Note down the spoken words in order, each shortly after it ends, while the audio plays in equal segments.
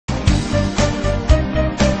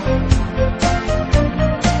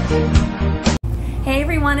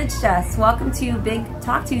it's Jess. Welcome to Big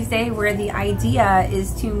Talk Tuesday, where the idea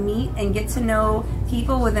is to meet and get to know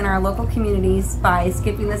people within our local communities by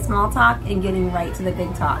skipping the small talk and getting right to the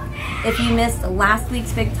big talk. If you missed last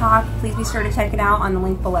week's Big Talk, please be sure to check it out on the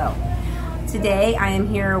link below. Today I am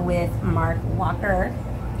here with Mark Walker.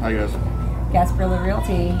 Hi guys. Gasparilla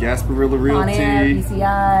Realty. Gasparilla Realty. On air,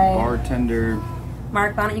 BCI. Bartender.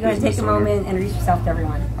 Mark, why don't you go ahead and take a moment and introduce yourself to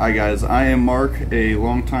everyone. Hi guys, I am Mark, a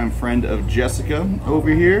longtime friend of Jessica over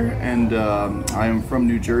here, and I am from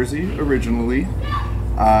New Jersey originally.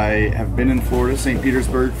 I have been in Florida, St.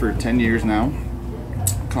 Petersburg, for 10 years now,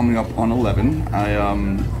 coming up on 11. I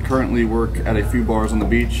currently work at a few bars on the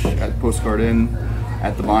beach, at Postcard Inn,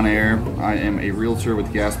 at the Bordner. I am a realtor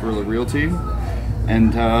with Gasparilla Realty,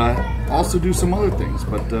 and also do some other things,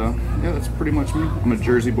 but yeah, that's pretty much me. I'm a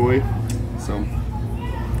Jersey boy, so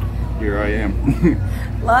here I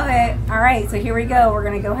am. Love it. All right, so here we go. We're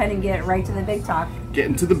going to go ahead and get right to the big talk. Get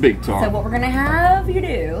into the big talk. So what we're going to have you do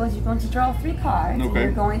is you're going to draw 3 cards. Okay. And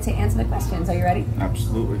you're going to answer the questions. Are you ready?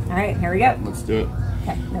 Absolutely. All right, here we go. Let's do it.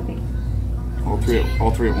 Okay, no big. All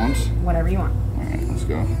three at once? Whatever you want. All right, let's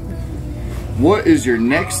go. What is your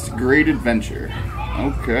next great adventure?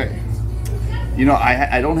 Okay. You know,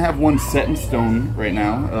 I don't have one set in stone right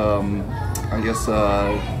now. I guess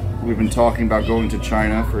we've been talking about going to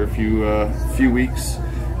China for a few weeks.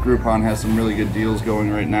 Groupon has some really good deals going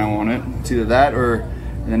right now on it. It's either that or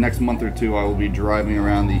in the next month or 2 I will be driving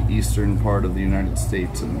around the eastern part of the United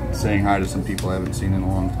States and saying hi to some people I haven't seen in a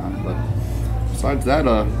long time. But besides that,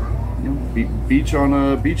 you know, beach on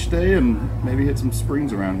a beach day and maybe hit some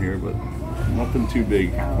springs around here, but nothing too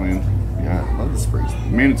big planned. Yeah, I love the springs. The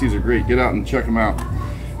manatees are great. Get out and check them out.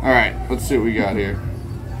 All right, let's see what we got here.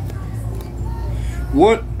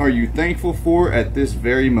 What are you thankful for at this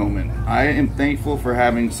very moment? I am thankful for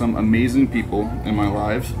having some amazing people in my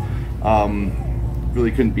lives.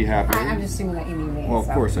 Really couldn't be happier. I'm just assuming that you mean me. Well, of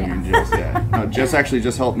course I mean Jess, yeah. No, Jess actually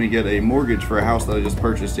just helped me get a mortgage for a house that I just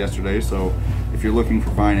purchased yesterday, so if you're looking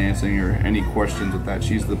for financing or any questions with that,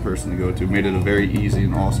 she's the person to go to. Made it a very easy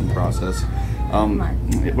and awesome process.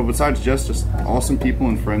 But besides Jess, just awesome people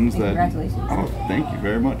and friends that... Congratulations. Oh, thank you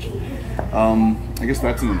very much. I guess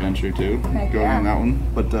that's an adventure too, going on that one.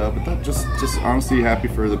 But that just honestly happy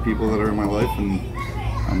for the people that are in my life, and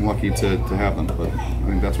I'm lucky to have them. But I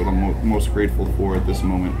think that's what I'm most grateful for at this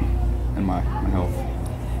moment in my health.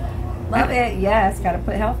 Love it. Yes, got to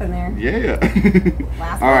put health in there. Yeah.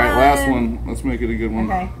 All right, last one. Let's make it a good one.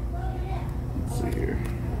 Okay. Let's see here.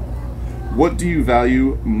 What do you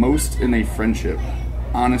value most in a friendship?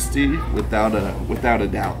 Honesty, without a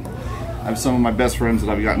doubt. I have some of my best friends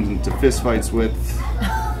that I've gotten into fist fights with.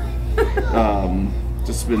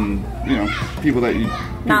 Just been, you know, people that you...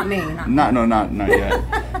 Not me. Not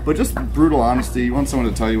yet. But just brutal honesty. You want someone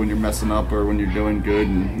to tell you when you're messing up or when you're doing good,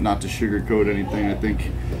 and not to sugarcoat anything. I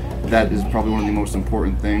think that is probably one of the most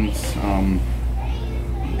important things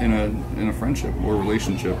in a friendship or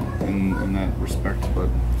relationship in that respect. But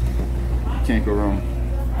you can't go wrong.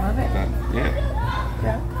 Love it.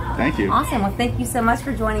 Yeah. Thank you. Awesome. Well, thank you so much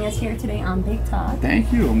for joining us here today on Big Talk.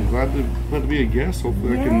 Thank you. I'm glad to be a guest.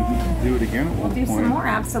 Hopefully I can do it again at one point. We'll do some more.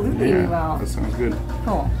 Absolutely, we will. That sounds good.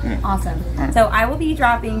 Cool. Yeah. Awesome. Right. So I will be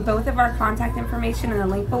dropping both of our contact information in the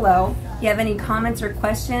link below. If you have any comments or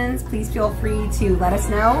questions, please feel free to let us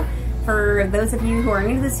know. For those of you who are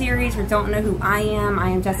new to the series or don't know who I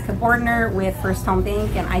am Jessica Bordner with First Home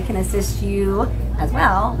Bank, and I can assist you as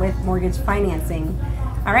well with mortgage financing.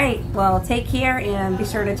 All right, well, take care and be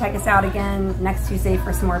sure to check us out again next Tuesday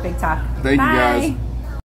for some more Big Talk. Thank you, guys.